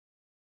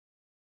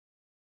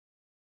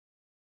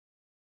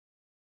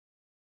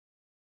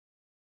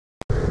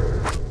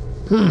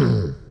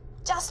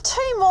Just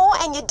 2 more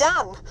and you're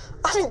done.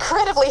 I'm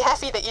incredibly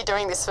happy that you're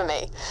doing this for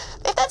me.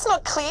 If that's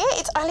not clear,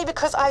 it's only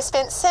because I've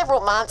spent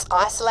several months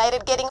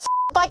isolated getting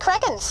by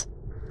kragans.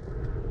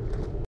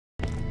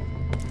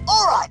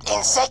 Alright,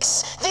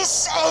 insects,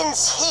 this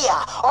ends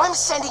here. I'm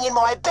sending in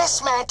my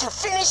best man to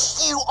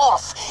finish you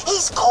off.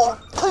 He's called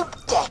Poop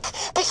Deck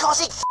because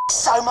he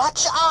so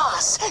much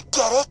ass.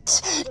 Get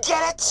it?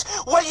 Get it?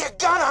 Well, you're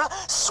gonna.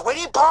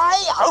 Sweetie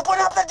pie, open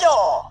up the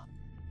door.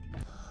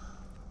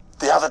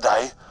 The other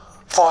day,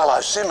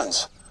 Philo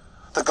Simmons,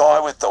 the guy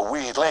with the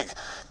weird leg,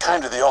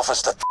 came to the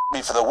office to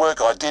me for the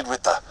work I did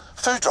with the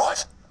food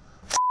drive.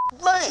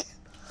 Me!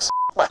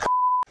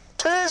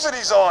 Tears in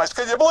his eyes,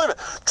 can you believe it?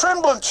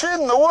 Trembling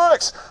chin, the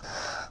works.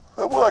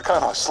 Why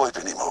can't I sleep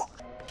anymore?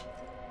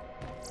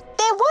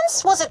 There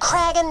once was a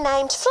kragan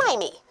named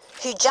Flamey,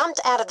 who jumped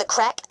out of the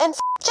crack and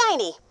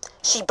Janie.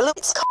 She blew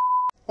its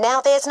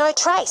Now there's no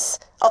trace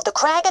of the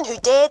kragan who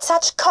dared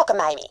such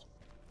cockamamie.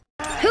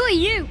 Who are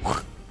you?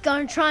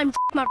 Gonna try and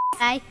my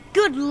eh?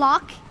 Good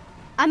luck.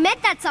 I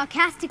meant that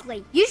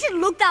sarcastically. You should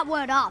look that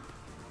word up.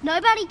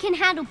 Nobody can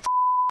handle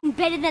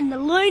better than the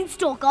Loon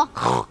Stalker.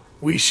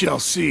 We shall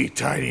see,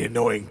 tiny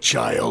annoying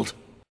child.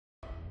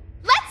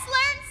 Let's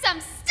learn some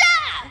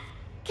stuff!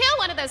 Kill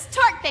one of those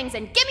torque things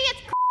and give me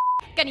its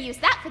Gonna use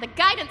that for the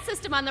guidance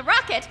system on the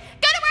rocket.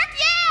 Go to work,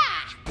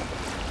 yeah!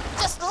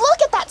 Just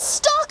look at that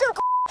stalker.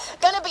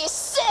 Gonna be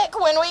sick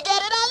when we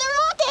get it on the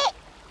rocket.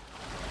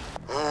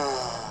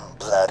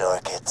 Blood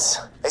orchids.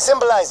 They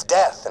symbolize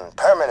death and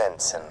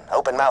permanence and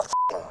open mouth.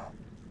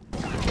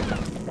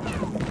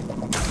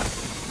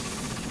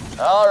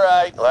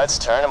 Alright, let's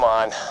turn them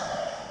on.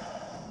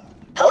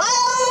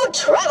 Hello,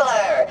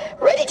 traveler.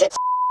 Ready to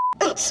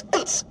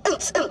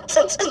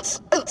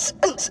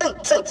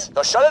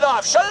So shut it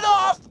off! Shut it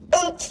off!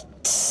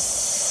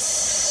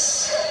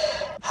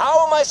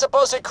 How am I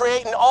supposed to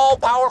create an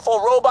all-powerful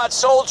robot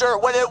soldier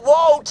when it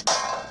won't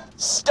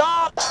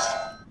stop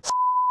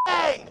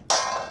f***ing?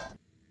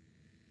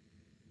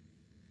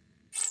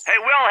 Hey,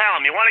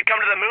 Wilhelm, you want to come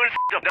to the moon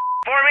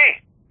for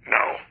me?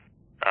 No.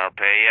 I'll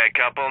pay you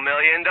 $2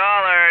 million.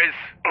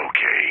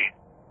 Okay.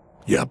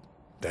 Yep,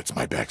 that's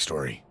my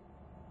backstory.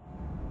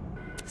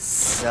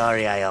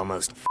 Sorry I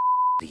almost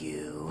f***ed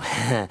you.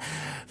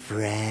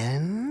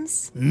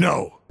 Friends?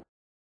 No.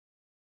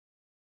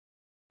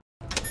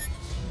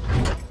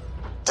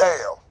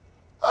 Damn,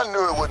 I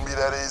knew it wouldn't be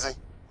that easy.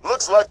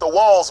 Looks like the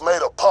wall's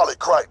made of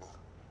polycritin,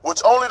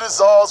 which only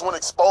dissolves when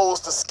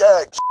exposed to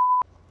skag.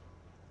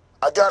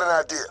 I got an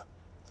idea.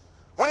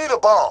 We need a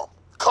bomb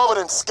covered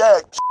in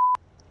skag.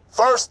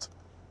 First,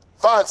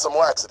 find some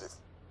laxative.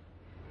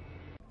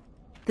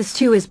 The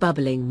stew is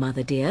bubbling,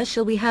 Mother dear.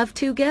 Shall we have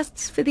 2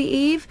 guests for the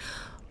eve,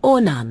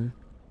 or none?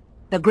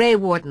 The Grey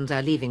Wardens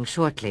are leaving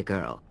shortly,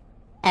 girl.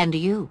 And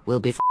you will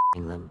be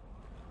f***ing them.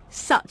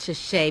 Such a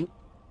shame.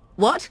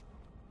 What?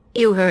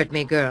 You heard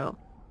me, girl.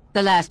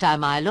 The last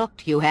time I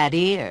looked, you had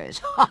ears.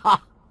 Ha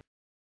ha!